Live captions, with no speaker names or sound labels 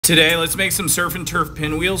Today, let's make some surf and turf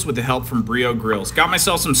pinwheels with the help from Brio Grills. Got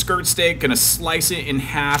myself some skirt steak, gonna slice it in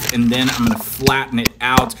half, and then I'm gonna flatten it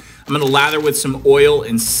out. I'm gonna lather with some oil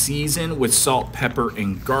and season with salt, pepper,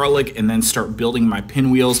 and garlic, and then start building my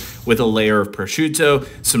pinwheels with a layer of prosciutto,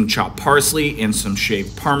 some chopped parsley, and some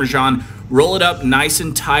shaved Parmesan. Roll it up nice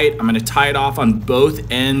and tight. I'm gonna tie it off on both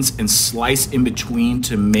ends and slice in between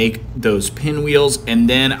to make those pinwheels. And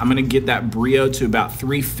then I'm gonna get that Brio to about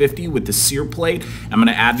 350 with the sear plate. I'm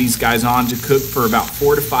gonna add these guys on to cook for about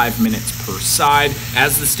 4 to 5 minutes per side.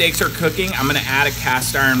 As the steaks are cooking, I'm gonna add a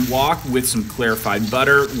cast iron wok with some clarified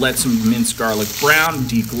butter, let some minced garlic brown,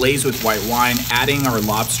 deglaze with white wine, adding our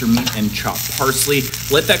lobster meat and chopped parsley.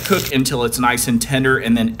 Let that cook until it's nice and tender,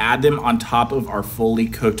 and then add them on top of our fully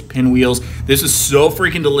cooked pinwheels. This is so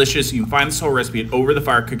freaking delicious. You can find this whole recipe at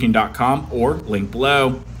overthefirecooking.com or link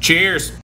below. Cheers!